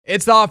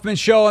It's the Hoffman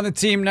Show on the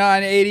Team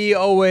 980,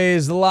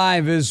 always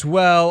live as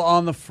well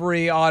on the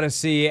free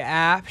Odyssey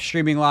app,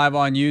 streaming live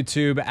on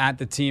YouTube at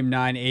the Team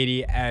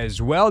 980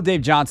 as well.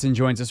 Dave Johnson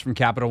joins us from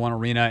Capital One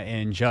Arena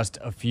in just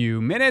a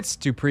few minutes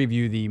to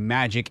preview the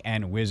Magic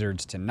and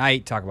Wizards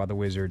tonight, talk about the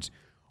Wizards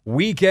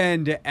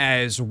weekend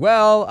as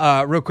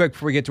well. Real quick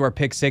before we get to our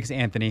Pick-6,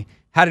 Anthony,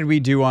 how did we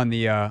do on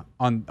the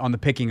on the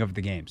picking of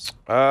the games?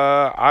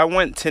 I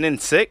went 10-6.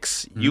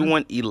 Mm-hmm. You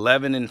went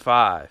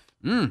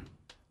 11-5.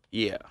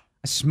 Yeah.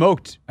 I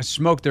smoked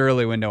the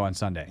early window on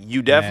Sunday.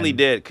 You definitely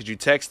did, because you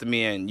texted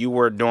me and you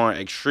were doing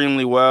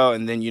extremely well,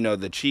 and then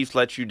the Chiefs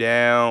let you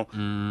down,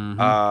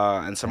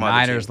 and some other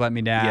Niners teams let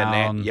me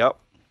down. Yep.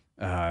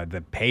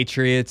 The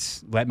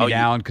Patriots let me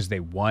down because they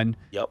won.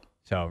 Yep.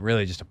 So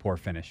really just a poor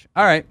finish.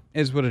 All right,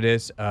 is what it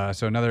is.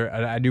 So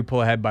I do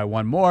pull ahead by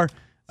one more.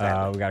 We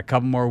got a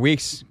couple more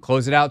weeks,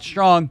 close it out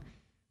strong.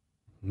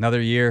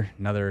 Another year,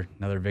 another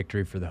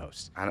victory for the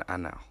host. I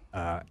know.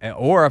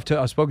 Or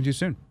I've spoken too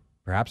soon.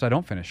 Perhaps I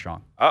don't finish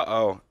strong.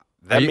 Uh-oh.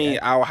 That means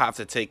I'll have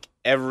to take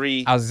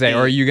every... I was going to say,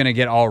 or are you going to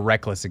get all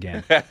reckless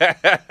again?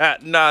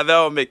 Nah,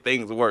 that'll make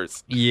things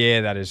worse.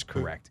 Yeah, that is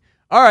correct.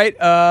 All right,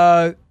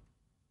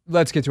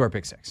 let's get to our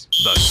Pick-6.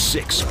 The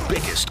 6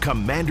 biggest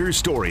Commander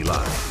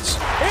storylines.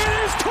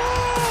 It is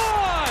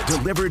caught!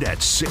 Delivered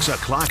at 6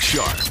 o'clock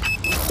sharp.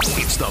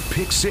 It's the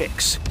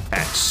Pick-6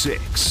 at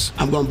 6.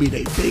 I'm going to be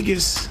their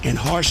biggest and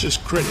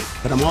harshest critic,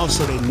 but I'm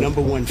also their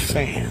number one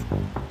fan.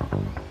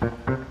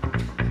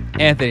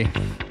 Anthony,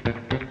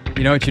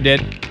 you know what you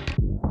did?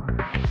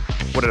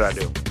 What did I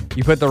do?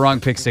 You put the wrong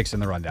Pick-6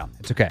 in the rundown.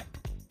 It's okay.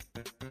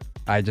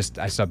 I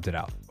subbed it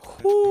out.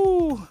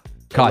 Whew.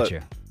 Caught you.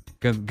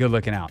 Good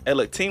looking out. Hey,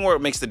 look, teamwork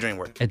makes the dream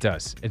work. It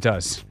does.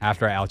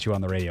 After I out you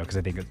on the radio, because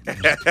I think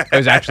it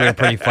was actually a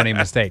pretty funny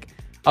mistake.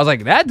 I was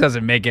like, that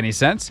doesn't make any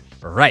sense.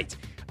 Right.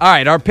 All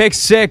right, our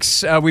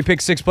Pick-6. We pick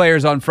 6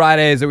 players on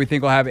Fridays that we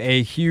think will have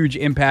a huge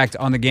impact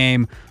on the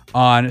game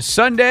on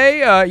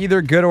Sunday,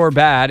 either good or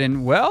bad.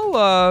 And,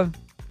 well,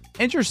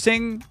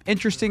 interesting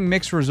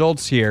mixed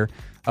results here.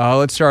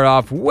 Let's start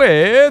off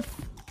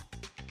with...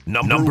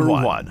 Number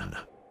one.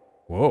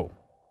 Whoa.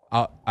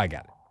 I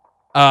got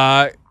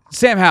it.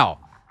 Sam Howell.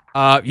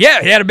 He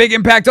had a big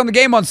impact on the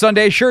game on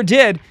Sunday. Sure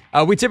did.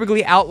 We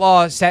typically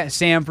outlaw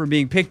Sam from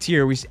being picked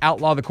here. We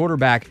outlaw the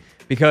quarterback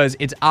because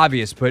it's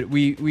obvious. But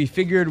we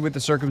figured with the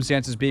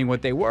circumstances being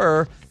what they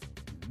were,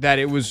 that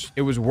it was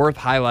worth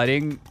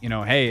highlighting.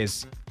 Hey,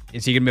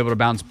 is he going to be able to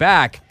bounce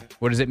back?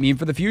 What does it mean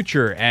for the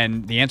future?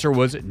 And the answer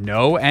was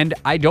no, and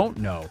I don't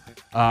know.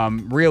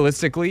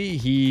 Realistically,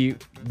 he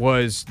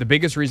was the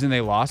biggest reason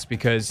they lost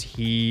because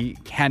he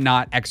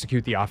cannot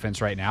execute the offense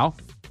right now.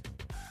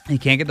 He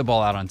can't get the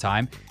ball out on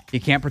time. He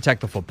can't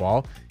protect the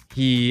football.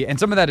 And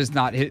some of that is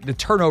not the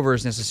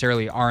turnovers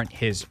necessarily aren't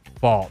his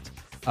fault.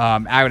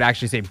 I would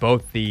actually say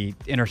both the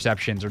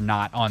interceptions are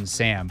not on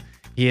Sam.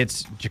 He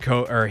hits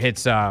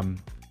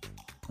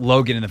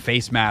Logan in the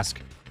face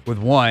mask with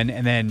one,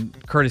 and then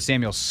Curtis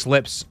Samuel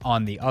slips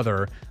on the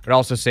other. I'd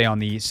also say on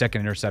the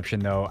second interception,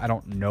 though, I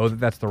don't know that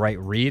that's the right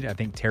read. I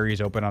think Terry's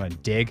open on a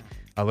dig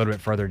a little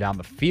bit further down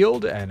the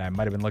field, and I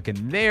might have been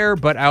looking there,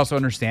 but I also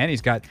understand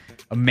he's got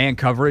a man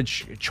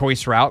coverage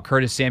choice route,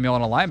 Curtis Samuel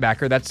on a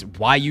linebacker. That's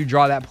why you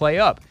draw that play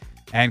up.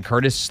 And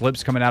Curtis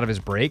slips coming out of his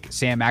break.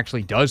 Sam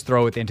actually does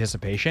throw with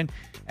anticipation,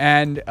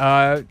 and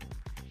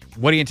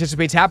what he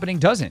anticipates happening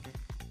doesn't.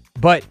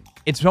 But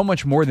it's so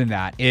much more than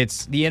that.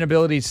 It's the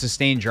inability to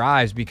sustain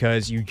drives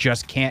because you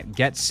just can't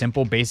get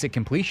simple, basic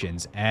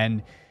completions.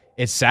 And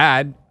it's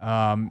sad.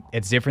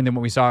 It's different than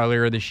what we saw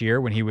earlier this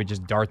year when he would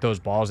just dart those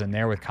balls in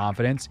there with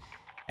confidence.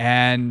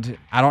 And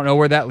I don't know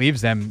where that leaves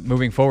them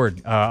moving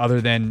forward,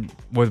 other than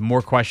with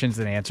more questions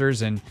than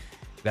answers. And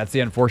that's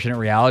the unfortunate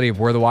reality of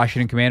where the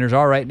Washington Commanders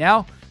are right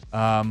now.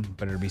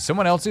 But it'll be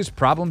someone else's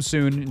problem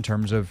soon in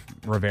terms of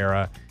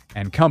Rivera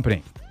and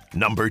company.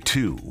 Number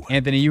 2.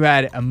 Anthony, you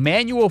had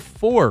Emmanuel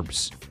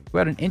Forbes, who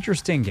had an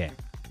interesting game.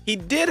 He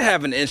did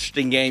have an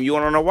interesting game. You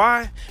want to know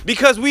why?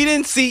 Because we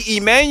didn't see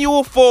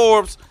Emmanuel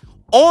Forbes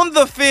on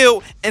the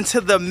field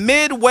until the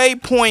midway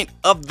point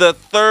of the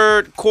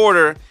third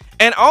quarter,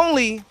 and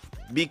only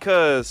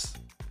because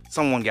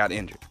someone got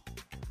injured.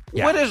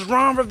 Yeah. What is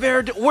Ron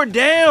Rivera doing? We're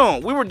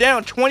down. We were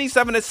down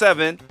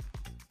 27-7,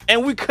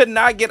 and we could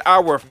not get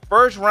our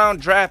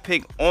first-round draft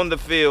pick on the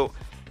field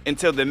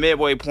until the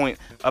midway point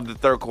of the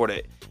third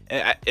quarter.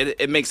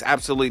 It makes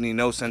absolutely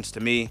no sense to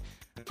me.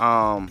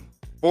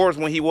 Forbes,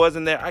 when he was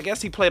in there, I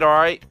guess he played all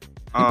right.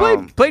 He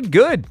played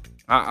good.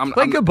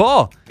 Played good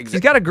ball. Exactly.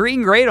 He's got a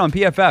green grade on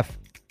PFF.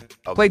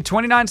 Okay. Played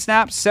 29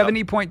 snaps,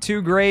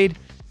 70.2 grade,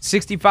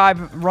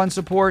 65 run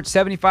support,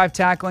 75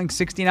 tackling,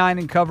 69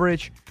 in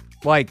coverage.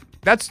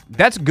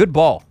 That's good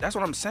ball. That's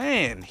what I'm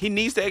saying. He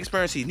needs the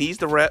experience. He needs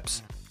the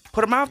reps.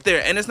 Put him out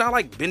there. And it's not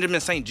like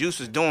Benjamin St.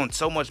 Juste is doing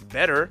so much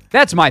better.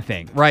 That's my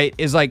thing, right?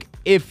 Is like,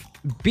 if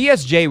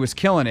BSJ was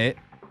killing it,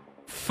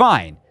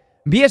 fine.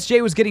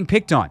 BSJ was getting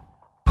picked on.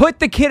 Put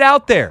the kid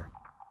out there.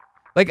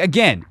 Like,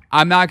 again,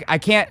 I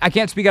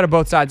can't speak out of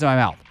both sides of my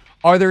mouth.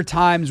 Are there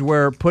times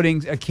where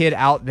putting a kid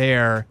out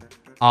there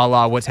a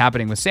la what's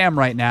happening with Sam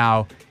right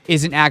now,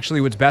 isn't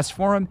actually what's best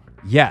for him?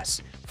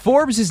 Yes.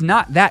 Forbes is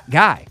not that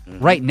guy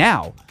right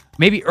now.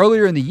 Maybe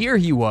earlier in the year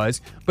he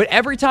was, but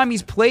every time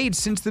he's played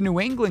since the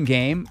New England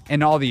game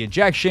and all the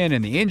ejection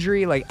and the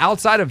injury, like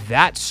outside of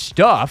that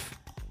stuff,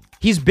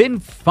 he's been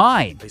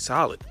fine. They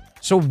solid.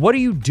 So what are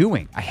you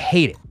doing? I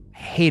hate it. I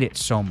hate it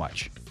so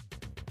much.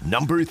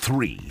 Number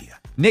 3.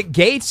 Nick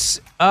Gates,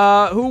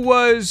 who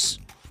was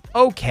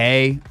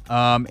okay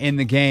in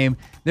the game.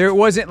 There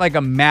wasn't like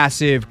a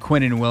massive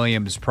Quinnen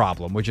Williams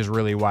problem, which is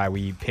really why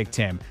we picked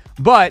him.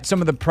 But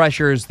some of the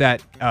pressures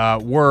that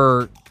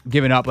were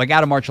given up, like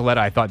Adam Archuleta,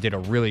 I thought did a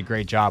really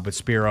great job with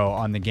Spiro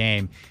on the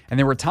game. And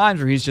there were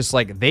times where he's just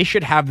like, they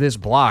should have this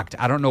blocked.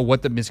 I don't know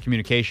what the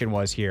miscommunication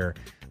was here.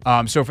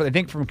 So I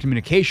think from a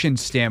communication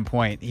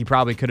standpoint, he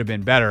probably could have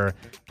been better.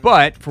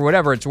 But for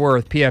whatever it's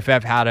worth,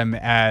 PFF had him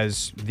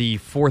as the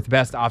 4th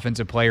best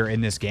offensive player in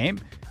this game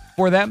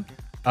for them.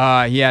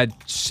 He had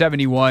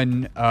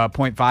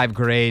 71.5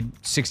 grade,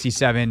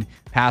 67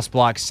 pass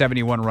block,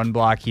 71 run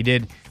block. He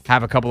did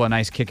have a couple of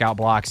nice kick-out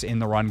blocks in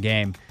the run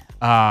game.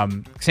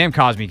 Sam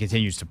Cosmi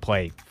continues to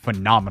play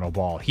phenomenal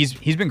ball. He's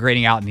been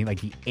grading out in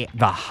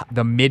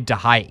the mid to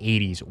high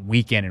 80s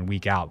week in and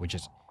week out, which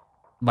is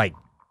like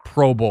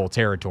Pro Bowl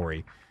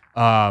territory.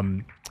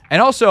 And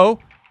also,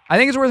 I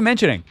think it's worth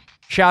mentioning,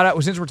 shout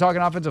out, since we're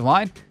talking offensive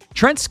line,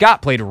 Trent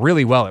Scott played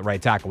really well at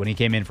right tackle when he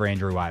came in for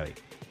Andrew Wiley.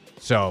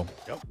 So,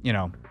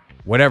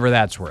 whatever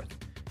that's worth.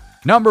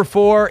 Number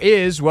 4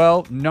 is,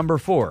 number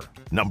 4.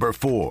 Number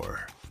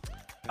 4.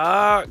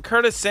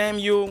 Curtis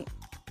Samuel.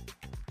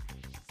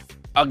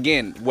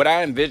 Again, what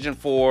I envisioned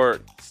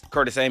for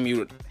Curtis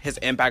Samuel, his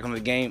impact on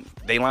the game,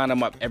 they lined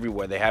him up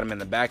everywhere. They had him in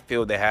the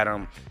backfield. They had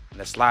him in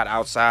the slot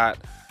outside.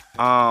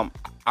 I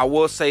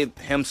will say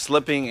him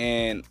slipping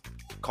and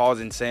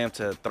causing Sam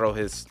to throw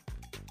his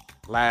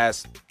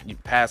last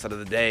pass of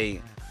the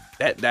day,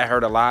 that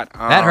hurt a lot.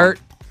 That hurt.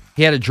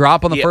 He had a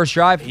drop on the first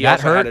drive.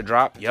 That hurt. Had a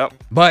drop. Yep.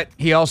 But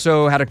he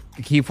also had a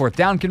key 4th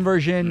down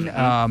conversion.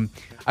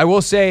 I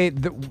will say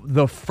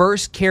the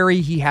first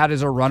carry he had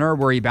as a runner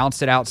where he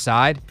bounced it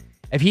outside,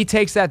 if he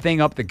takes that thing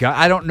up the gut,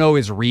 I don't know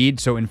his read.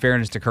 So in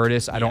fairness to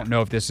Curtis, I don't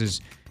know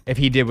if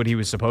he did what he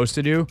was supposed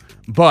to do.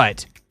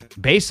 But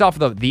based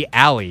off of the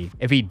alley,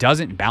 if he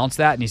doesn't bounce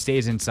that and he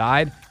stays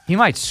inside, he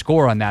might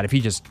score on that if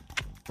he just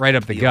right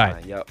up the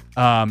gut. Yep.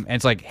 And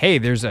it's like, hey,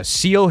 there's a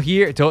seal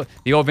here.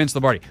 The old Vince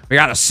Lombardi. We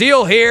got a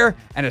seal here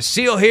and a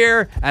seal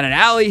here and an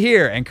alley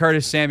here. And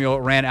Curtis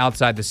Samuel ran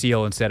outside the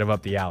seal instead of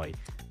up the alley.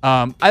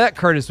 I thought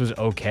Curtis was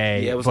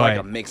okay. Yeah, it was like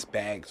a mixed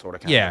bag sort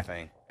of kind of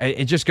thing.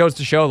 It just goes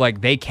to show,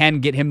 like, they can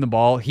get him the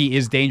ball. He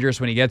is dangerous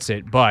when he gets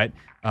it, but,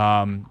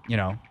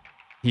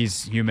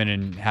 he's human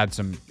and had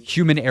some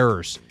human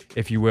errors,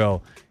 if you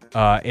will,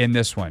 in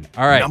this one.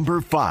 All right.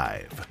 Number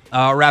 5.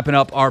 Wrapping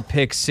up our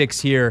pick 6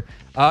 here.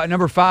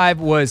 Number 5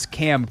 was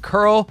Cam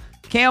Curl.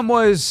 Cam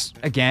was,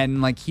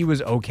 again, like, he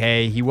was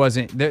okay. He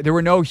wasn't, there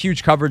were no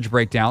huge coverage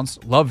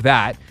breakdowns. Love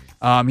that.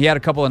 He had a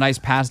couple of nice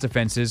pass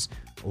defenses.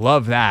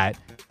 Love that.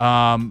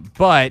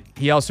 But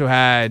he also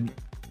had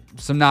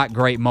some not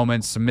great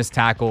moments, some missed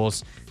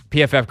tackles.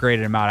 PFF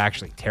graded him out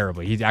actually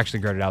terribly. He actually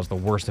graded out as the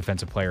worst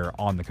defensive player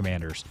on the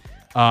Commanders.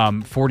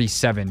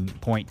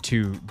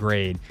 47.2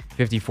 grade,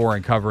 54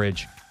 in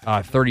coverage,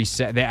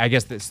 37. I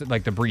guess that's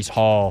like the Breece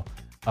Hall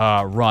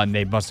run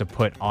they must have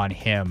put on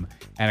him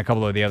and a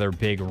couple of the other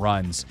big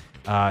runs.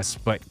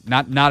 But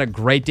not a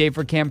great day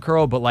for Cam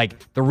Curl, but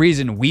like the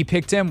reason we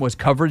picked him was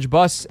coverage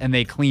busts, and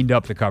they cleaned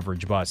up the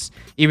coverage busts.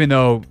 Even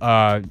though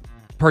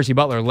Percy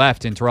Butler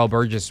left and Terrell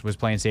Burgess was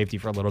playing safety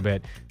for a little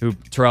bit, who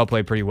Terrell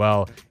played pretty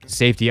well.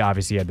 Safety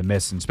obviously had the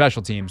miss in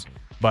special teams.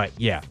 But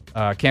yeah,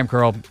 Cam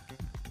Curl,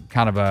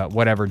 kind of a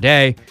whatever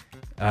day.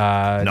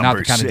 Not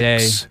the kind of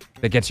day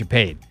that gets you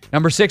paid.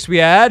 Number 6, we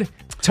had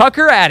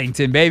Tucker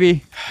Addington,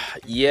 baby.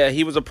 Yeah,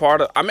 he was a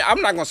part of, I'm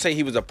not going to say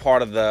he was a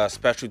part of the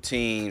special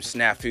team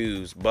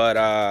snafus,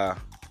 but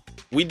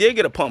we did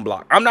get a punt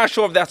block. I'm not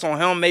sure if that's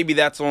on him. Maybe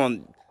that's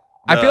on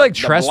I feel like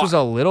Tress was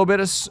a little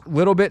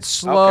bit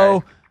slow,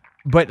 okay,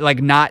 but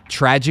like not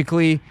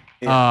tragically.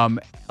 Yeah.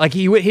 Like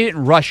he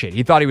didn't rush it.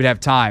 He thought he would have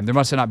time. There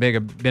must have not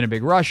been a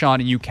big rush on,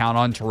 and you count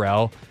on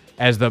Terrell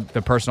as the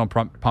personal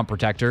pump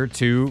protector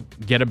to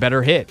get a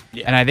better hit.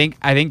 Yeah. And I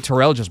think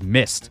Terrell just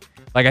missed.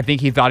 Like, I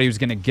think he thought he was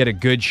going to get a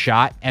good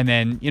shot, and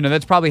then,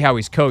 that's probably how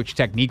he's coached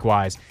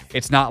technique-wise.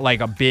 It's not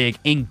like a big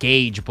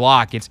engage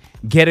block. It's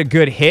get a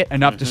good hit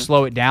enough to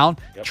slow it down.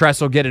 Yep.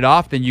 Tress will get it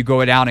off, then you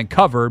go down and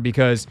cover,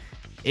 because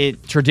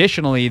it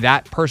traditionally,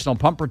 that personal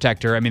pump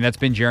protector, that's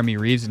been Jeremy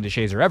Reeves and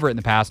DeShazer Everett in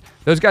the past.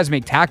 Those guys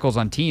make tackles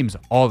on teams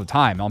all the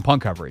time on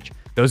punt coverage.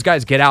 Those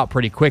guys get out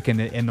pretty quick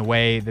in the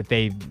way that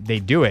they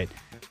do it.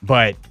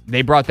 But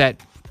they brought that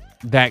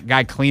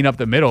guy clean up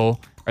the middle,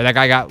 or that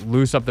guy got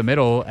loose up the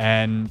middle,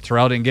 and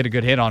Terrell didn't get a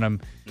good hit on him.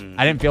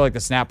 I didn't feel like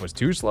the snap was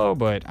too slow,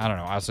 but I don't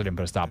know. I also didn't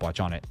put a stopwatch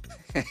on it.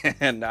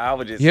 No, I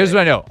would just Here's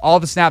what I know. All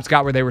the snaps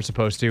got where they were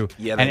supposed to,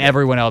 and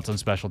everyone else on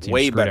special teams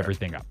screwed better.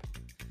 Everything up.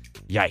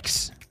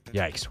 Yikes.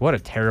 What a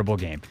terrible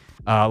game.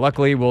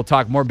 Luckily, we'll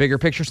talk more bigger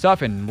picture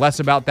stuff and less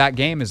about that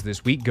game as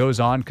this week goes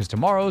on because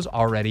tomorrow's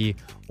already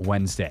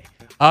Wednesday.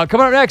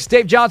 Coming up next,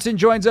 Dave Johnson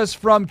joins us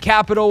from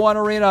Capital One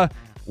Arena.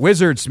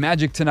 Wizards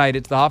Magic tonight.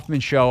 It's the Hoffman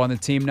Show on the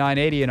Team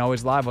 980 and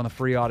always live on the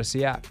free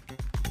Odyssey app.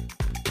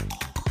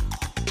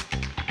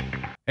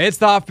 It's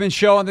the Hoffman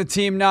Show on the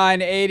Team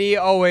 980,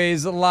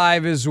 always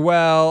live as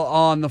well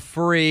on the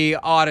free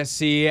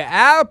Odyssey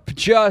app.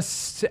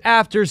 Just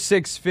after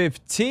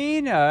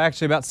 6:15,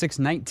 actually about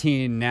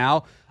 6:19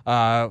 now.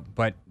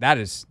 But that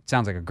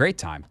sounds like a great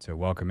time to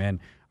welcome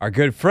in our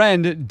good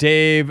friend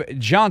Dave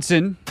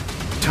Johnson.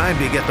 Time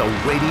to get the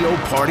radio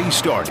party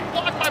started.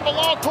 Blocked by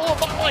Bilal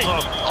Coulibaly.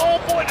 Oh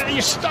boy, did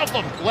he stuff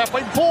him. Left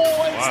wing pool,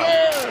 it's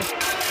there.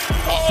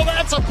 Oh,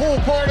 that's a pool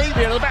party.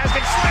 Near the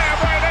basket, slam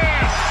right in.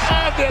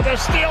 Under the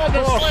steal and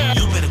the slam.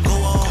 You better go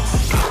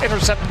off.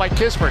 Intercepted by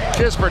Kispert.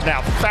 Kispert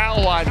now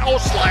foul line. Oh,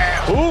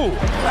 slam. Ooh,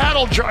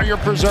 that'll dry your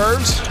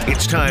preserves.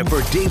 It's time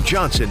for Dave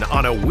Johnson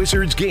on a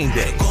Wizards game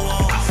day.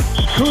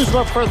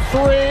 Kuzma for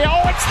three.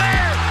 Oh, it's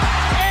there.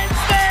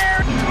 It's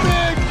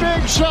there.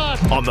 Big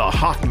shot. On the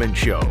Hoffman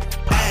Show.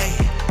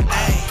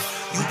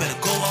 You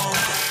better go on.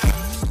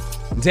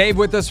 Dave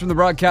with us from the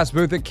broadcast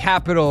booth at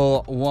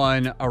Capital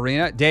One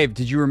Arena. Dave,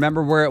 did you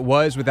remember where it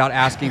was without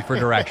asking for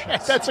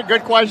directions? That's a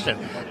good question.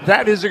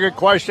 That is a good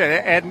question.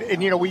 And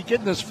we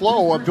get in this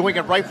flow of doing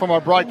it right from our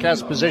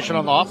broadcast position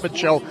on the Hoffman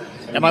Show.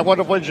 And my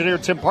wonderful engineer,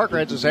 Tim Parker,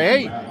 had to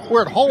say, hey,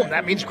 we're at home.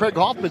 That means Craig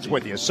Hoffman's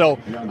with you. So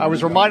I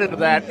was reminded of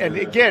that. And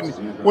again,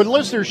 what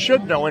listeners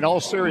should know in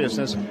all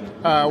seriousness,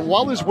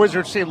 while this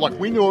Wizards team, look,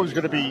 we knew it was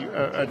going to be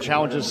a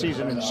challenge this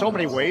season in so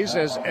many ways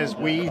as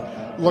we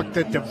look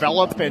to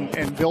develop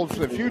and build for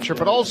the future.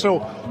 But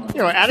also,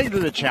 adding to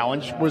the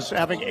challenge was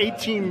having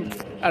 18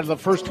 out of the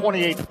first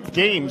 28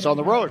 games on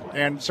the road.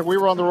 And so we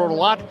were on the road a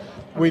lot.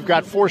 We've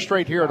got 4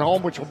 straight here at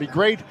home, which will be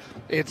great.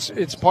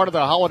 It's part of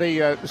the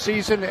holiday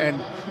season,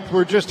 and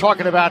we're just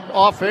talking about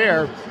off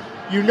air.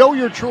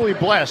 You're truly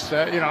blessed.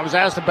 I was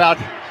asked about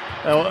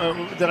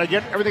did I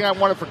get everything I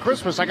wanted for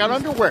Christmas. I got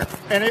underwear,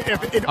 and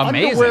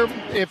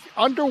if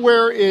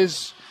underwear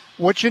is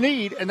what you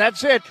need, and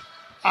that's it,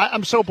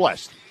 I'm so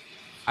blessed.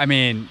 I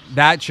mean,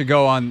 that should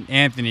go on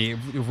Anthony.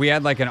 If we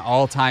had like an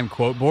all-time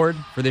quote board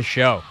for this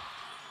show,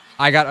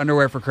 I got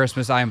underwear for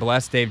Christmas. I am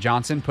blessed. Dave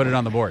Johnson, put it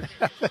on the board.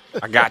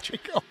 I got you.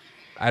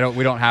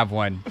 We don't have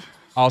one.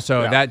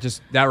 Also,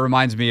 that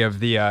reminds me of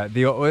the I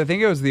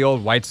think it was the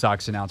old White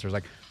Sox announcers,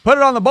 like, put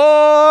it on the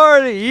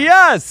board,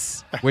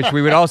 yes! Which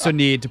we would also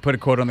need to put a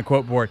quote on the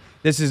quote board.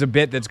 This is a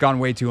bit that's gone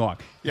way too long.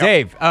 Yep.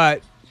 Dave,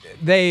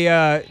 they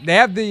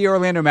have the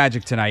Orlando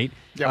Magic tonight.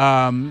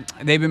 Yep.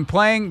 They've been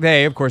playing,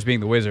 they, of course, being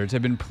the Wizards,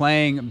 have been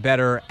playing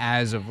better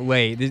as of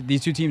late.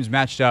 These two teams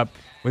matched up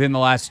within the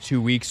last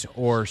 2 weeks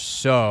or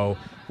so.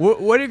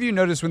 What have you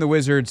noticed when the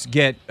Wizards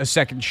get a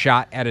second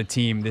shot at a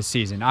team this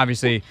season?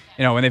 Obviously,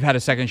 when they've had a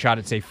second shot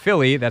at, say,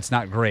 Philly, that's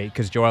not great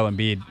because Joel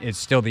Embiid is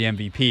still the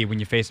MVP when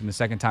you face him the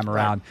second time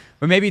around. Right.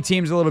 But maybe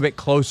teams a little bit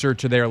closer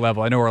to their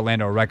level. I know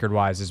Orlando,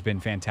 record-wise, has been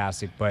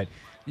fantastic, but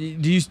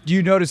do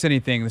you notice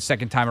anything the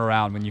second time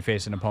around when you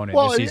face an opponent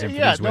this season for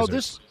these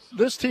Wizards?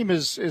 This team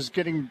is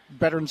getting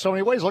better in so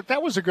many ways. Look,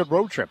 that was a good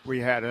road trip we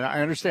had, and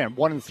I understand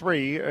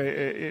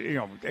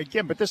 1-3.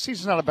 Again, but this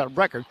season's not about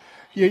record.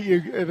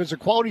 It was a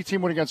quality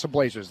team win against the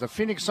Blazers. The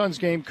Phoenix Suns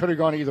game could have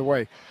gone either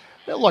way.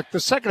 Look, the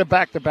second of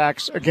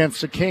back-to-backs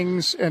against the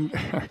Kings, and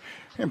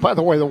by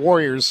the way, the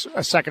Warriors,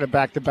 a second of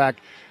back-to-back.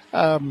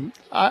 I'm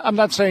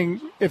not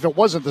saying if it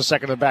wasn't the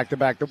second of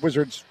back-to-back, the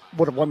Wizards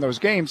would have won those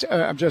games.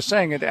 I'm just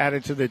saying it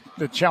added to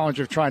the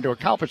challenge of trying to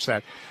accomplish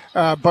that.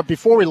 But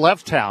before we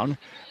left town,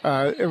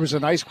 it was a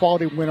nice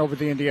quality win over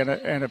the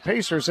Indiana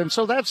Pacers. And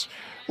so that's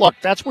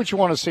what you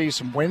want to see.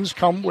 Some wins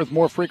come with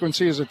more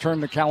frequency as it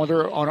turn the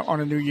calendar on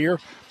a new year,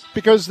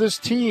 because this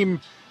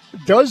team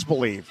does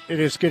believe it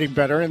is getting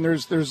better. And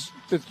there's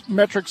the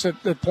metrics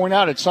that point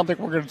out it's something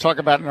we're going to talk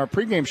about in our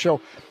pregame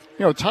show.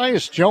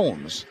 Tyus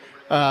Jones,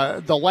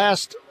 the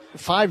last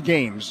 5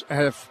 games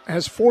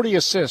has 40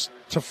 assists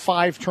to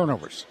 5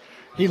 turnovers.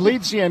 He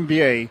leads the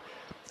NBA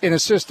in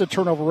assist to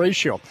turnover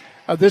ratio.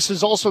 This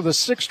is also the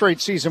 6th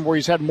straight season where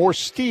he's had more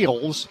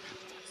steals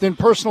than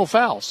personal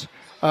fouls.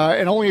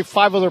 And only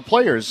 5 other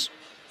players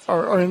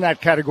are in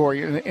that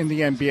category in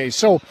the NBA.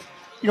 So,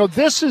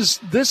 this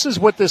is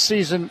what this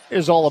season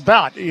is all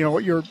about.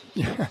 You're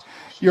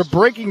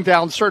breaking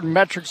down certain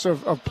metrics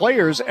of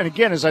players. And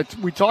again, as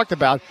we talked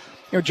about,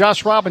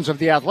 Josh Robbins of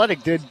The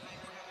Athletic did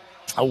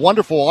a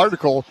wonderful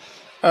article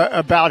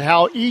about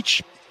how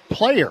each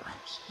player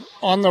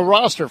on the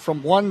roster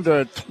from 1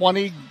 to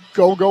 20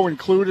 go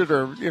included,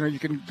 or you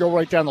can go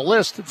right down the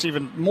list. It's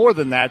even more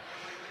than that,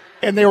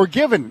 and they were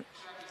given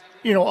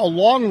a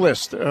long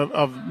list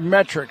of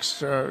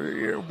metrics,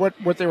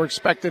 what they were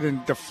expected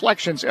in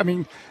deflections. I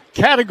mean,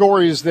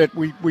 categories that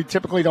we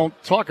typically don't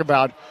talk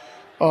about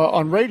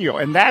on radio,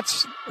 and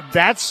that's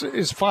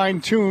as fine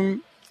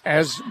tuned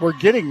as we're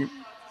getting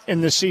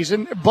in this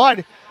season.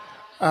 But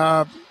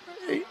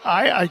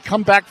I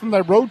come back from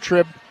that road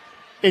trip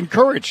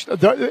encouraged.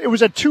 It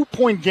was a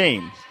 2-point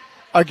game.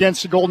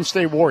 against the Golden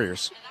State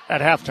Warriors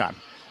at halftime.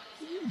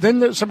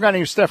 Then some guy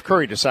named Steph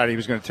Curry decided he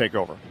was going to take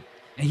over.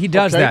 He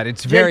does Okay? that.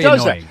 It's Yeah, very he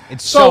does annoying. that.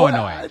 It's so So,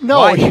 annoying. no,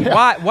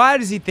 Why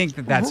does he think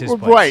that that's his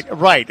place?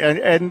 Right,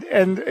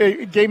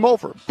 and game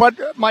over. But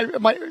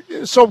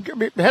so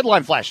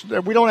headline flash: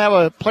 we don't have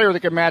a player that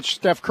can match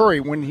Steph Curry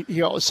when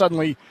he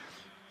suddenly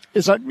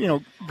is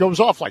goes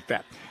off like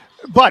that.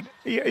 But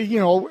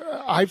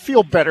I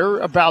feel better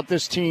about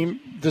this team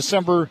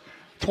December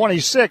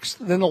 26th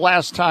than the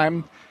last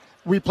time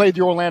we played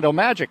the Orlando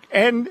Magic.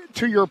 And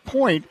to your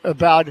point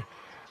about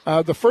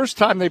the first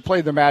time they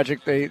played the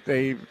Magic,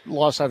 they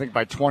lost, I think,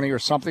 by 20 or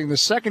something. The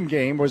second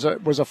game was a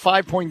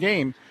 5-point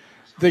game.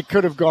 They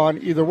could have gone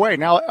either way.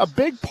 Now, a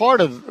big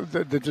part of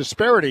the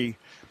disparity,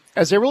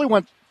 as they really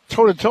went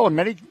toe-to-toe in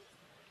many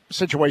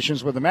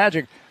situations with the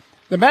Magic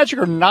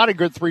are not a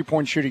good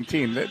three-point shooting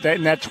team.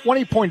 In that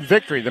 20-point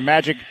victory, the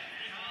Magic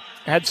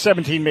had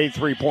 17 made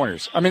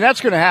three-pointers. I mean,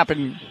 that's going to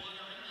happen,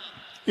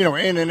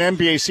 in an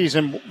NBA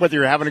season, whether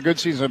you're having a good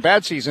season or a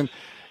bad season.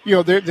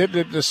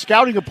 The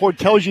scouting report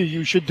tells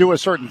you should do a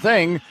certain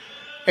thing,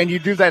 and you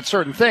do that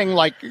certain thing,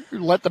 like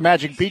let the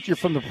Magic beat you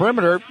from the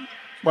perimeter.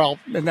 Well,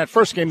 in that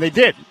first game, they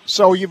did.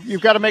 So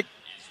you've got to make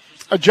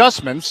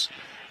adjustments.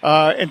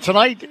 And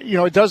tonight,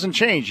 it doesn't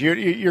change.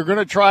 You're going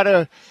to try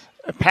to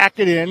pack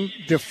it in,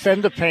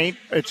 defend the paint.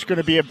 It's going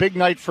to be a big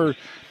night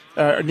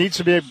needs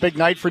to be a big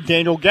night for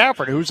Daniel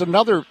Gafford, who's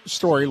another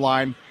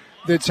storyline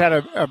that's had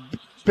a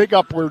big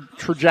upward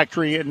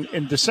trajectory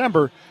in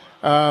December.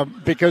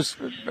 Because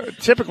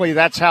typically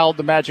that's how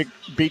the Magic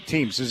beat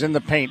teams, is in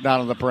the paint, not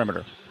on the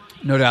perimeter.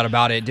 No doubt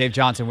about it. Dave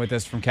Johnson with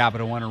us from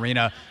Capital One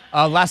Arena.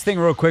 Last thing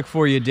real quick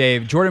for you,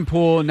 Dave. Jordan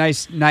Poole,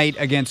 nice night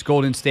against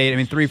Golden State. I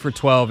mean, 3 for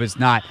 12 is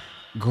not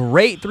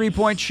great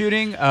three-point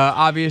shooting,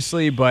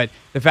 obviously, but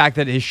the fact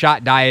that his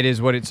shot diet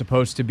is what it's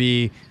supposed to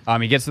be.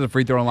 He gets to the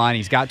free throw line.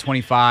 He's got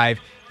 25.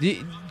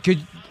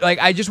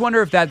 I just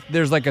wonder if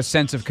there's like a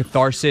sense of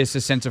catharsis,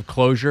 a sense of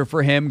closure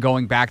for him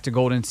going back to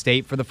Golden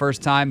State for the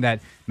first time that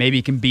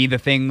maybe can be the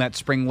thing that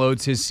spring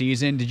loads his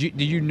season.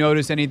 Did you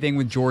notice anything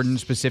with Jordan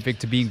specific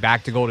to being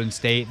back to Golden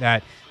State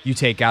that you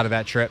take out of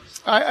that trip?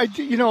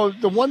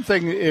 The one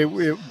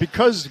thing,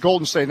 because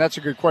Golden State, and that's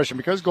a good question,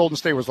 because Golden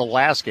State was the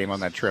last game on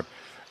that trip,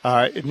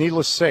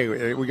 needless to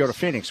say, we go to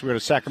Phoenix, we go to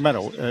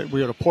Sacramento, we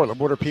go to Portland.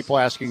 What are people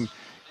asking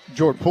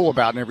Jordan Poole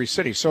about in every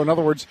city? So in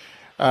other words,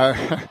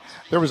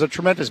 there was a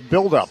tremendous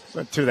build-up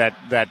to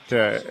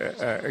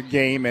that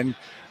game, and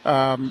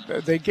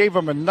they gave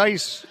him a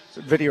nice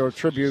video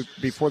tribute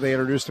before they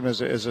introduced him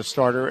as a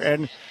starter.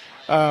 And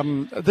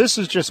this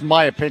is just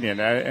my opinion,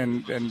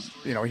 and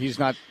he's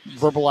not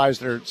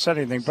verbalized or said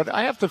anything, but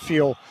I have to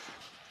feel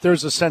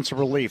there's a sense of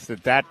relief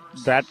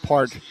that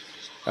part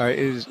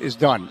is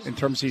done, in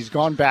terms he's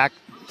gone back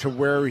to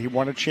where he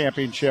won a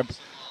championship.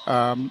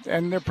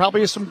 And there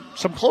probably is some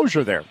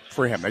closure there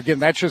for him. Again,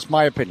 that's just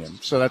my opinion.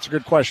 So that's a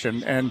good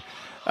question. And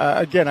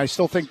again, I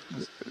still think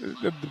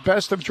the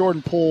best of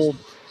Jordan Poole,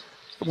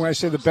 when I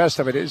say the best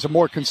of it, is a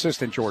more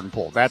consistent Jordan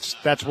Poole. That's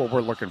what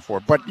we're looking for.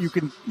 But you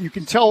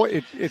can tell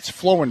it's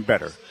flowing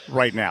better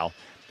right now.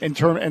 And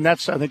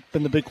that's, I think,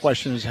 been the big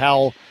question, is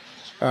how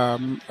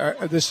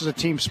this is a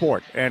team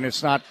sport. And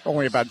it's not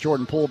only about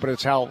Jordan Poole, but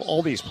it's how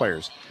all these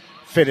players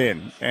fit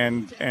in,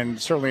 and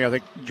certainly I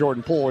think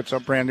Jordan Poole, it's a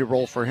brand new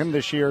role for him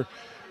this year,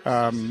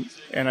 and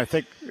I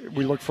think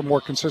we look for more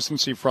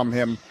consistency from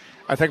him.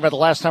 I think about the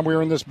last time we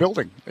were in this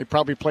building, he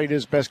probably played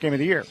his best game of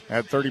the year,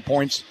 had 30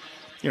 points,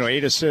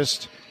 8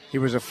 assists, he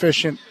was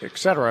efficient,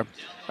 etc.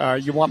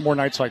 You want more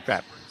nights like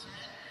that.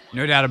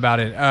 No doubt about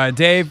it.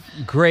 Dave,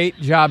 great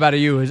job out of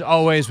you as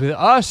always with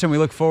us, and we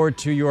look forward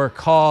to your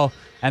call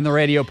and the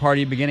radio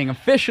party beginning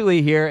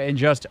officially here in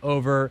just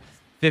over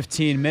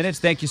 15 minutes.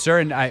 Thank you, sir.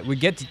 And we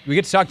get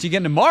to talk to you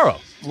again tomorrow.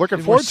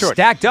 Looking forward to it.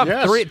 Stacked up.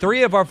 Yes.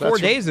 Three of our 4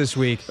 days this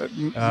week.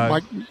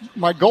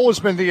 My goal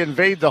has been to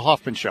invade the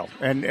Hoffman show,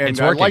 and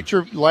I liked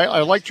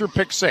your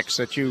pick 6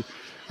 that you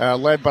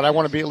led, but I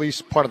want to be at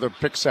least part of the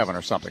pick 7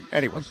 or something.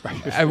 Anyway,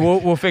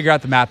 we'll figure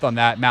out the math on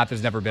that. Math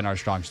has never been our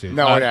strong suit.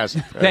 No, it has.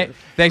 Thanks,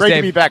 great Dave.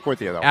 to be back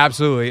with you, though.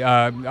 Absolutely.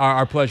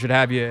 Our pleasure to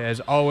have you as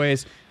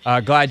always.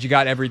 Glad you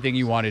got everything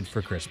you wanted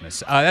for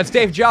Christmas. That's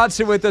Dave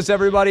Johnson with us,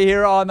 everybody,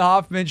 here on the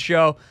Hoffman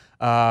Show.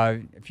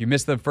 If you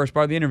missed the first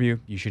part of the interview,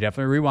 you should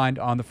definitely rewind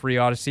on the free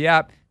Odyssey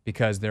app,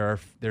 because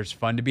there's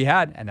fun to be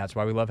had, and that's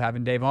why we love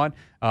having Dave on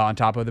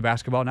top of the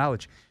basketball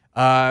knowledge.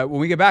 When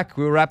we get back,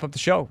 we'll wrap up the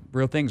show.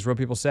 Real things, real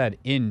people said,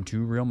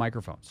 into real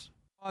microphones.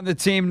 On the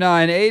Team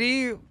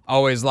 980,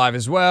 always live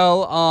as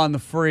well on the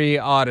free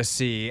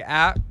Odyssey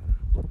app.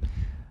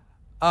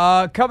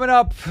 Coming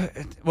up,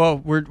 well,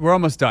 we're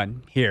almost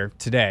done here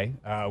today.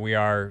 We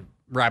are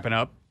wrapping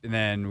up, and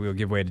then we'll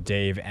give way to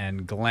Dave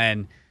and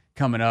Glenn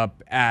coming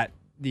up at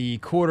the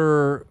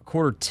quarter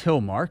till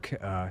mark,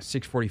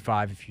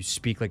 6:45 if you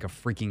speak like a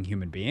freaking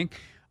human being.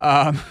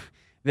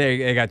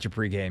 They got your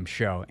pregame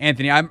show.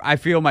 Anthony, I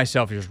feel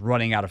myself just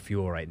running out of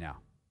fuel right now.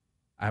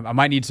 I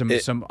might need some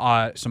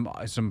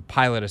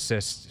pilot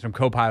assist, some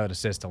co-pilot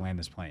assist to land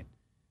this plane.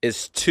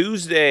 Is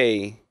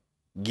Tuesday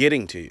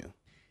getting to you?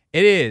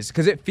 It is,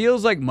 because it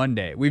feels like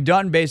Monday. We've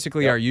done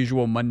basically our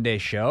usual Monday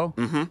show,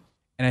 and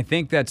I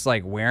think that's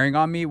like wearing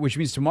on me, which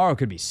means tomorrow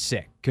could be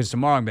sick, because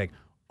tomorrow I'm like,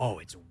 oh,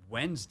 it's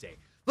Wednesday.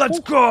 Let's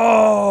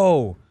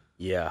go!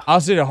 Yeah. I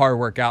also did a hard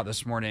workout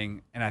this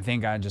morning, and I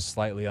think I'm just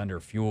slightly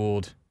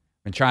underfueled.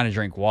 I've been trying to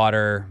drink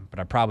water, but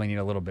I probably need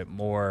a little bit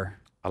more.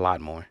 A lot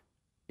more.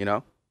 You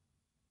know?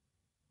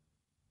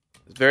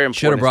 It's very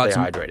important to stay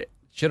hydrated.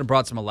 Should have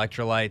brought some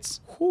electrolytes.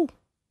 Whew.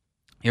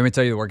 You want me to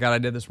tell you the workout I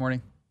did this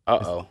morning?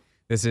 Uh-oh.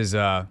 This is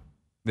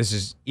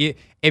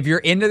if you're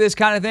into this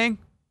kind of thing,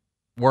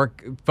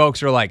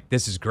 folks are like,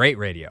 this is great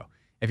radio.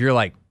 If you're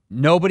like,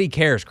 nobody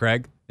cares,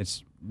 Craig,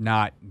 it's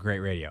not great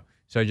radio.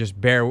 So just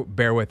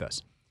bear with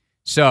us.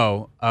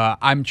 So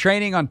I'm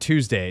training on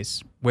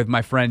Tuesdays with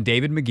my friend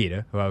David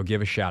Magida, who I'll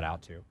give a shout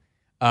out to.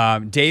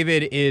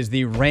 David is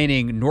the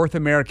reigning North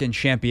American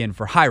champion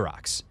for High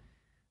Rocks.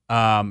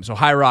 So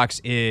High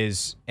Rocks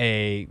is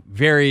a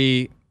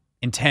very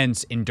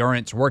intense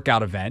endurance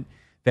workout event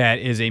that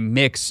is a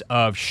mix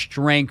of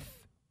strength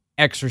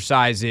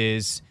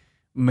exercises,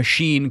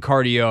 machine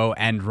cardio,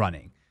 and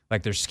running.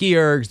 Like there's ski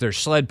ergs, there's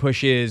sled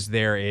pushes,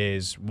 there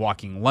is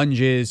walking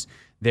lunges,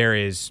 there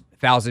is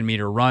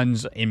 1,000-meter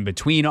runs in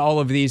between all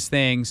of these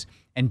things.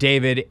 And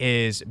David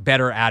is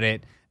better at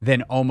it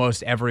than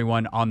almost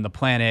everyone on the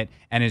planet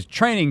and is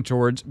training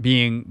towards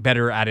being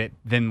better at it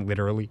than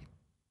literally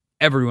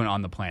everyone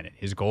on the planet.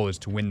 His goal is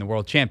to win the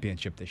world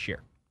championship this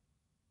year.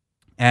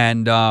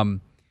 And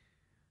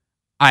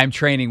I'm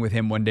training with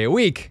him one day a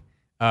week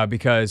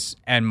because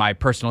in my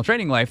personal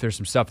training life, there's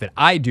some stuff that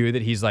I do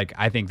that he's like,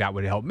 I think that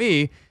would help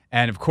me.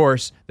 And of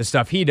course, the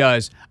stuff he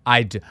does,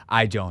 I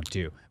don't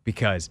do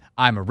because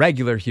I'm a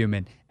regular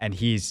human and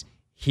he's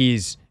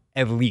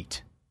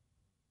elite.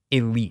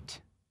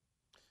 Elite.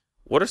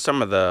 What are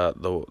some of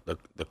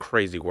the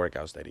crazy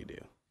workouts that he do?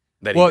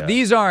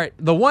 These aren't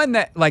the one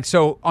that like,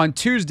 so on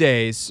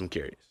Tuesdays, I'm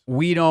curious.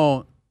 We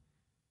don't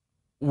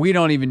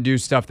even do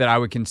stuff that I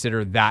would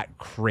consider that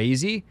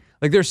crazy.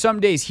 Like there's some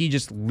days he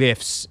just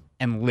lifts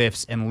and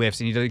lifts and lifts,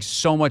 and he does like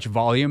so much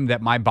volume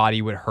that my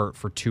body would hurt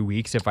for 2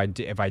 weeks if I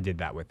did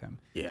that with him.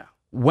 Yeah.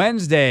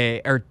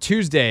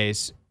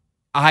 Tuesdays,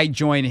 I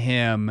join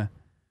him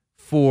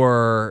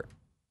for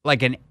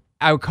like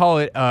I would call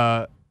it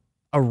a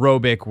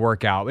aerobic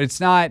workout.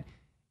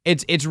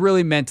 It's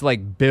really meant to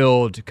like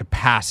build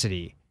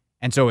capacity.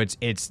 And so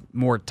it's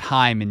more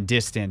time and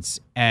distance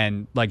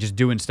and like just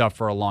doing stuff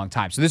for a long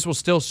time. So this will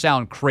still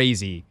sound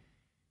crazy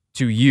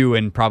to you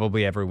and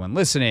probably everyone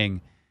listening,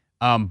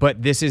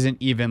 but this isn't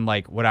even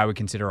like what I would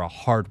consider a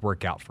hard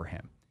workout for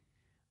him.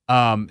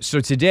 So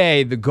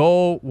today the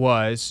goal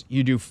was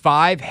you do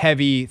 5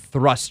 heavy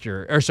push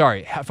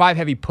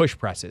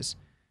presses.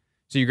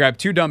 So you grab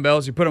 2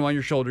 dumbbells, you put them on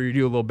your shoulder, you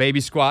do a little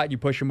baby squat, you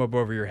push them up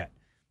over your head,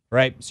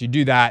 right? So you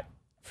do that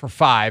for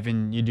 5,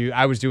 and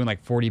I was doing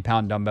like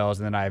 40-pound dumbbells,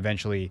 and then I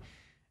eventually,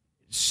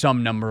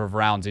 some number of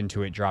rounds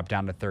into it, dropped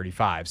down to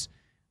 35s.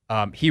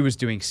 He was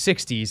doing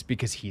 60s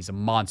because he's a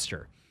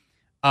monster.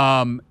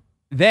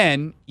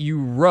 Then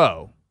you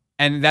row,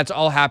 and that's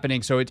all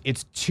happening. So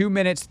it's 2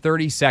 minutes,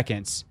 30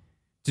 seconds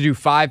to do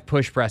 5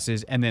 push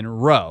presses and then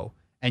row,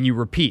 and you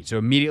repeat. So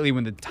immediately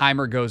when the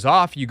timer goes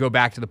off, you go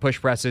back to the push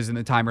presses and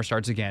the timer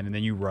starts again, and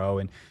then you row.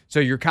 And so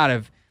you're kind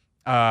of,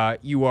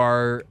 you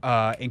are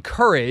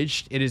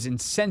encouraged, it is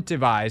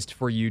incentivized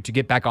for you to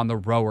get back on the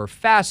rower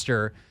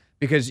faster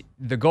because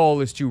the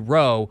goal is to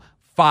row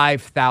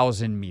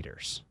 5,000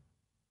 meters.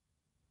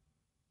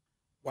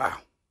 Wow.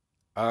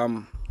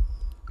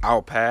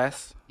 I'll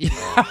pass.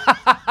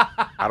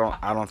 I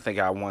don't think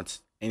I want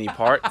any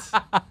parts.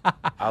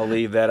 I'll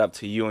leave that up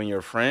to you and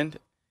your friend,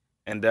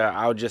 and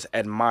I'll just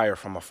admire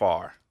from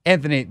afar.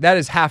 Anthony, that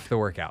is half the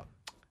workout.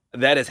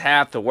 That is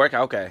half the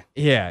workout? Okay.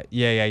 Yeah.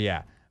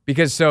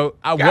 Because so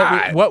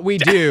what we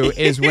do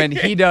is when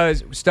he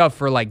does stuff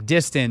for like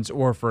distance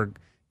or for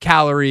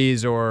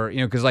calories or,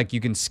 because like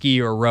you can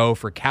ski or row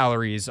for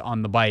calories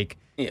on the bike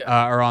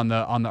or on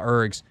the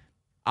ergs,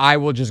 I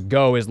will just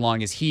go as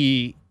long as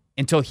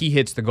until he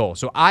hits the goal.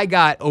 So I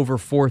got over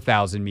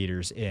 4,000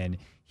 meters in.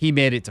 He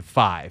made it to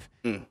 5.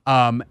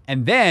 And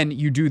then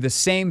you do the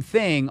same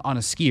thing on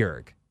a ski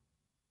erg.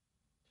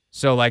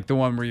 So like the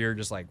one where you're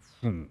just like,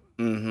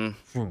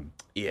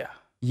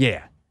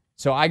 yeah.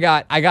 So I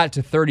got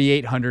to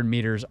 3,800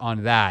 meters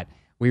on that.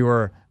 We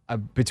were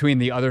between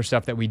the other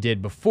stuff that we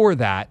did before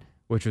that,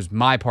 which was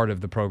my part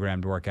of the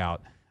programmed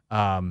workout.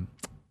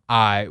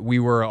 We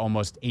were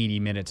almost 80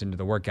 minutes into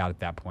the workout at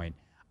that point.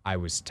 I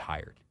was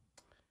tired.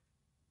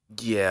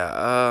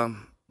 Yeah.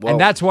 And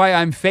that's why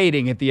I'm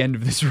fading at the end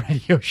of this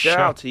radio show. Shout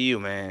out to you,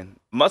 man.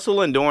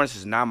 Muscle endurance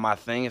is not my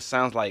thing. It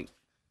sounds like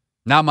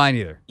not mine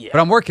either. Yeah. But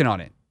I'm working on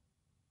it.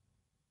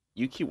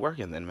 You keep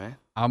working then, man.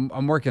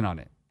 I'm working on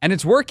it, and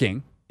it's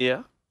working.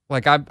 Yeah.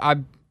 Like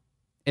the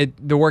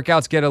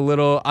workouts get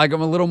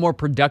I'm a little more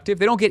productive.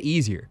 They don't get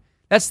easier.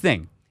 That's the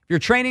thing. If you're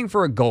training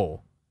for a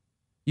goal,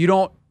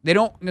 they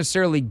don't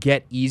necessarily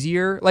get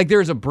easier. Like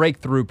there's a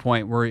breakthrough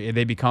point where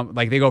they become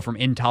like they go from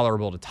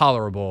intolerable to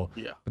tolerable,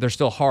 but they're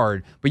still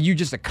hard, but you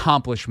just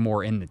accomplish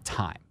more in the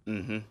time.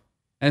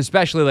 And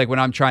especially like when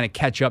I'm trying to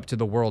catch up to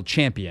the world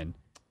champion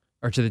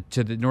or to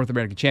the North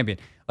American champion.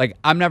 Like,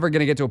 I'm never going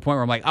to get to a point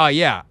where I'm like, oh,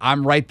 yeah,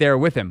 I'm right there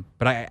with him.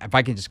 But if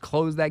I can just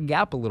close that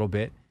gap a little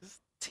bit,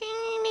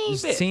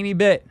 teeny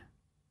bit,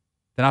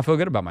 then I feel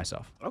good about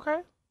myself. Okay.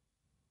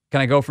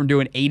 Can I go from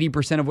doing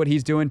 80% of what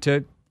he's doing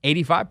to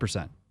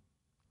 85%?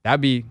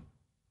 That'd be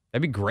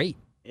great.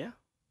 Yeah.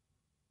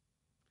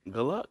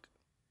 Good luck.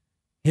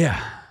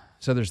 Yeah.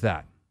 So there's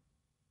that.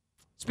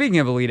 Speaking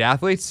of elite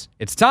athletes,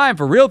 it's time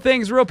for Real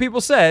Things Real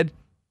People Said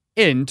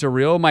into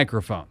real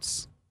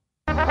microphones.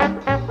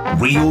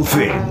 Real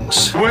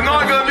things. We're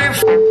not going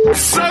to be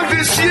sucked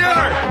this year.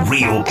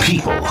 Real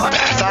people.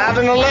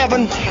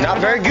 5-11, not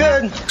very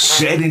good.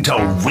 Said into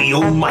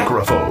real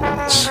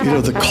microphones. You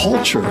know, the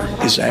culture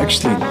is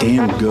actually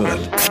damn good.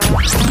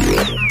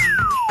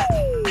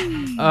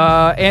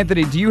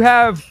 Anthony, do you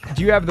have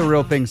the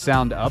Real Things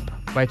sound up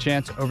by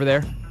chance over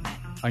there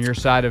on your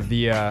side of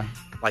the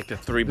Like the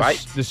 3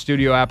 bytes? the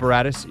studio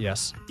apparatus?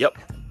 Yes. Yep.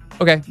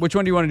 Okay, which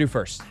one do you want to do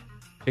first?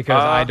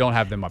 Because I don't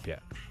have them up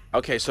yet.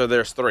 Okay, so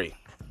there's 3.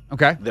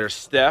 Okay. There's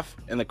Steph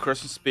in the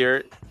Christmas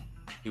spirit.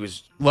 He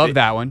was Love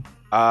that one.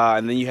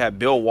 And then you have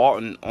Bill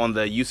Walton on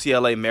the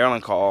UCLA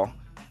Maryland call,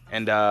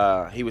 and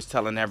he was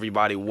telling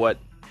everybody what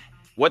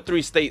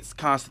 3 states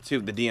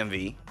constitute the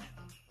DMV.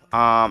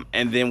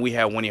 And then we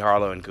have Winnie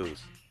Harlow and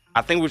Coos.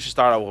 I think we should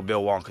start out with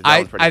Bill Walton.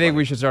 I think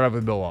we should start off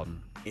with Bill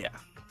Walton. Yeah.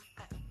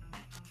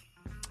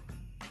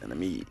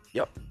 And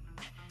yep.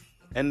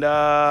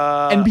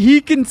 And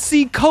he can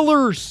see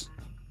colors.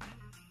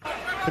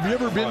 Have you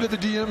ever been to the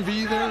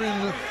DMV there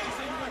in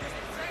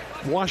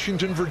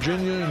Washington,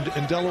 Virginia,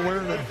 and Delaware,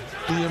 that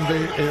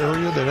DMV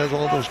area that has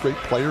all those great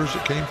players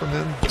that came from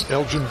them?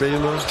 Elgin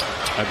Baylor.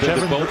 I've been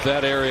to both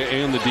that area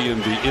and the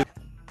DMV.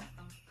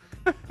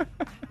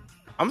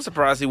 I'm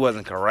surprised he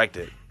wasn't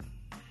corrected.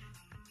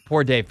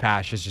 Poor Dave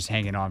Pasch is just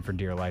hanging on for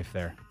dear life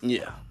there.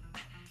 Yeah.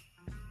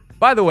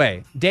 By the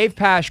way, Dave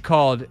Pasch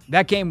called,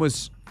 that game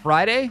was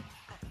Friday?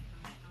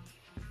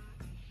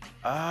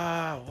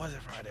 Was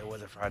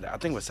it Friday? I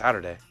think it was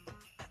Saturday.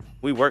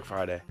 We work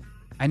Friday.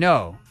 I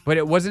know,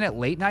 but wasn't it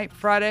late night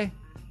Friday?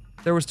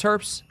 There was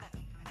Terps.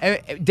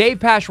 Dave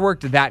Pasch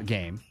worked that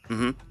game.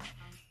 Mm-hmm.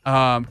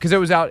 Because it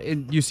was out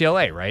in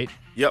UCLA, right?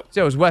 Yep.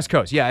 So it was West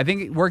Coast. Yeah, I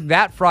think he worked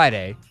that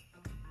Friday.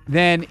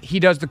 Then he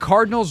does the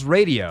Cardinals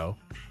radio.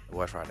 It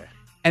was Friday.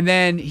 And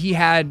then he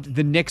had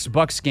the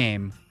Knicks-Bucks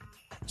game.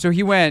 So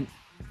he went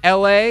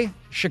L.A.,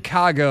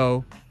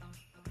 Chicago,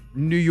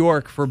 New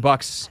York for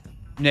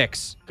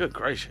Bucks-Knicks. Good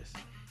gracious.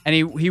 And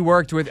he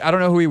worked with, I don't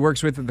know who he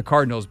works with at the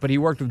Cardinals, but he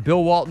worked with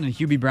Bill Walton and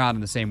Hubie Brown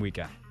in the same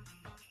weekend.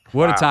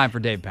 What a time for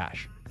Dave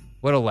Pasch.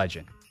 What a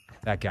legend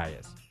that guy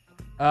is.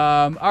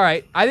 All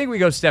right, I think we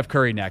go Steph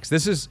Curry next.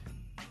 This is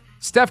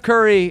Steph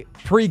Curry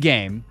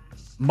pregame,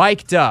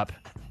 mic'd up,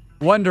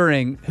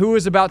 wondering who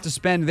is about to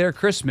spend their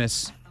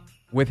Christmas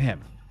with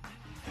him.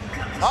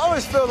 I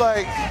always feel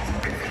like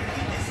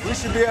we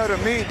should be able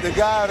to meet the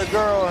guy or the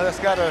girl that's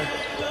got to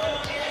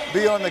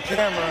be on the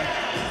camera.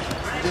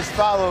 Just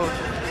follow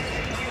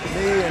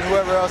me and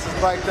whoever else is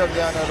mic'd up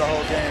down there the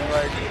whole game.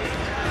 Like,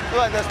 I feel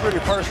like that's pretty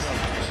personal.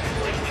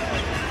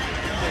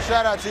 So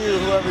shout out to you,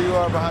 whoever you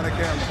are behind the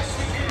camera.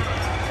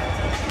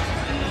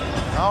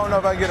 I don't know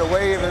if I can get a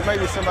wave. There may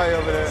be somebody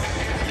over there.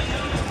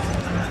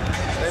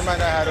 They might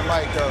not have the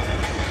mic though.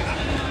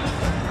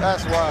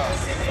 That's wild.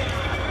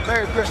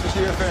 Merry Christmas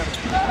to your family.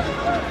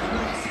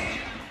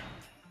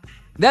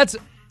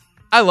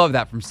 I love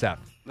that from Steph.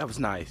 That was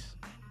nice.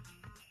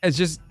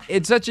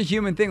 It's such a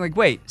human thing. Like,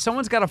 wait,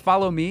 someone's got to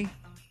follow me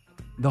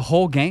the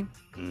whole game?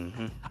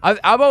 Mm-hmm.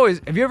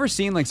 Have you ever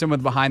seen like some of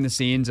the behind the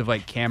scenes of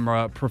like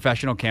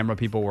professional camera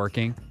people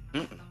working?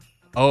 Mm-mm.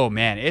 Oh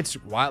man, it's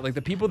wild. Like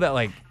the people that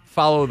like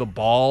follow the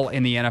ball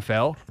in the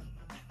NFL,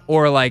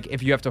 or like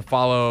if you have to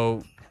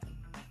follow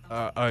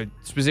a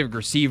specific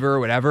receiver or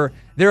whatever,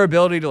 their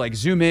ability to like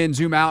zoom in,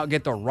 zoom out,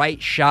 get the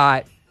right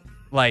shot,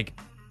 like,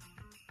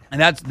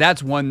 and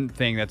that's one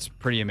thing that's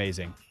pretty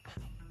amazing.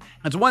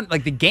 That's one,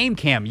 like the game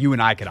cam you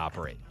and I could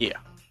operate. Yeah.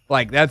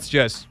 Like that's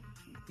just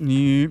back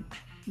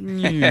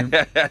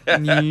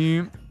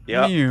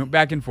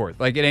and forth.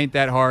 Like it ain't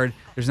that hard.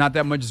 There's not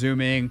that much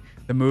zooming.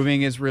 The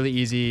moving is really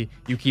easy.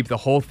 You keep the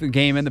whole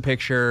game in the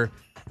picture,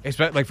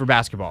 especially like for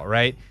basketball,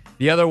 right?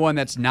 The other one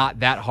that's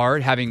not that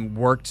hard, having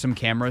worked some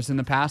cameras in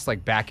the past,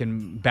 like back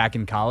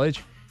in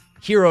college,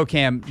 Hero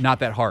Cam, not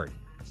that hard.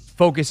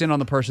 Focus in on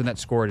the person that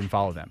scored and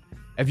follow them.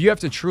 If you have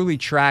to truly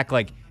track,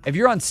 like if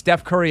you're on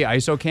Steph Curry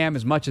ISO Cam,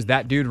 as much as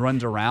that dude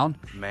runs around,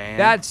 man,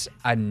 that's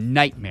a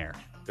nightmare.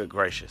 Good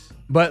gracious.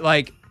 But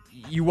like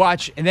you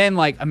watch, and then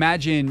like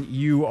imagine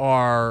you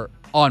are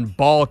on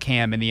ball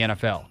cam in the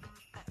NFL,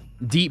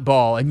 deep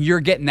ball, and you're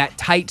getting that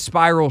tight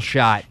spiral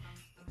shot.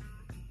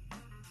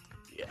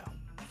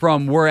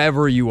 From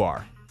wherever you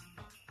are.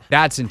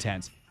 That's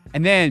intense.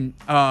 And then,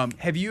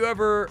 have you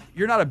ever,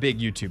 you're not a big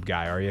YouTube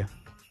guy, are you?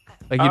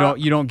 Like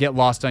you don't get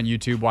lost on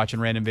YouTube watching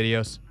random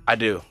videos? I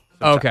do.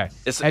 Okay.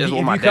 It's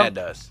what my dad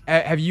does.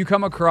 Have you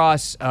come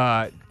across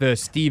the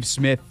Steve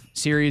Smith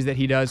series that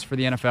he does for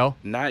the NFL?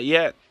 Not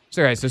yet.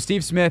 So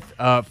Steve Smith,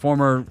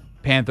 former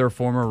Panther,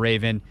 former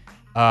Raven,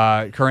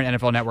 current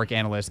NFL Network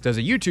analyst, does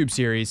a YouTube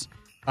series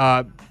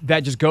that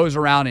just goes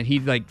around and he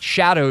like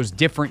shadows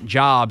different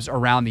jobs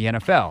around the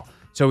NFL.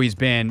 So he's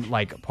been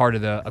like part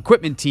of the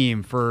equipment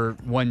team for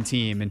one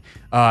team,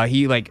 and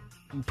he like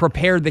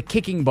prepared the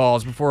kicking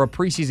balls before a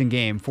preseason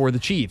game for the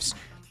Chiefs.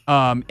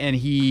 And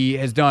he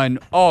has done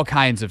all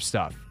kinds of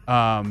stuff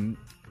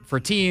for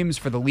teams,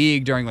 for the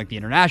league during like the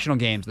international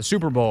games, the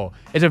Super Bowl.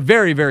 It's a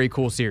very, very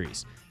cool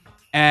series.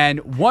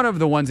 And one of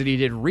the ones that he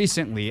did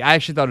recently, I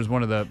actually thought it was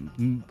one of the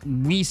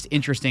least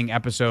interesting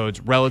episodes,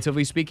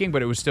 relatively speaking,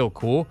 but it was still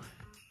cool,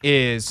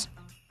 is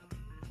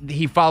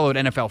he followed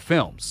NFL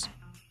films.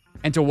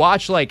 And to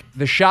watch like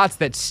the shots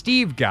that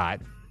Steve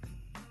got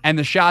and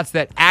the shots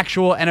that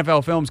actual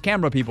NFL films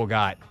camera people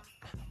got,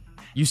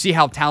 you see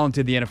how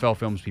talented the NFL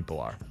films people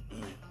are.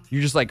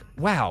 You're just like,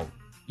 wow.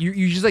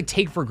 You just like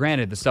take for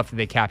granted the stuff that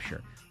they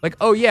capture. Like,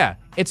 oh yeah,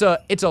 it's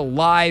a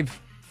live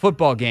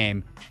football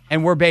game,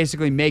 and we're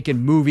basically making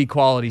movie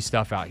quality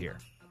stuff out here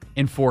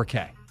in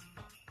 4K.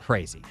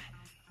 Crazy.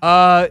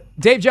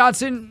 Dave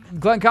Johnson,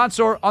 Glenn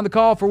Consor on the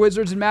call for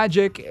Wizards and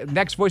Magic.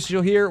 Next voices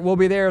you'll hear will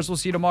be theirs. We'll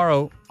see you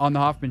tomorrow on the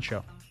Hoffman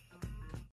Show.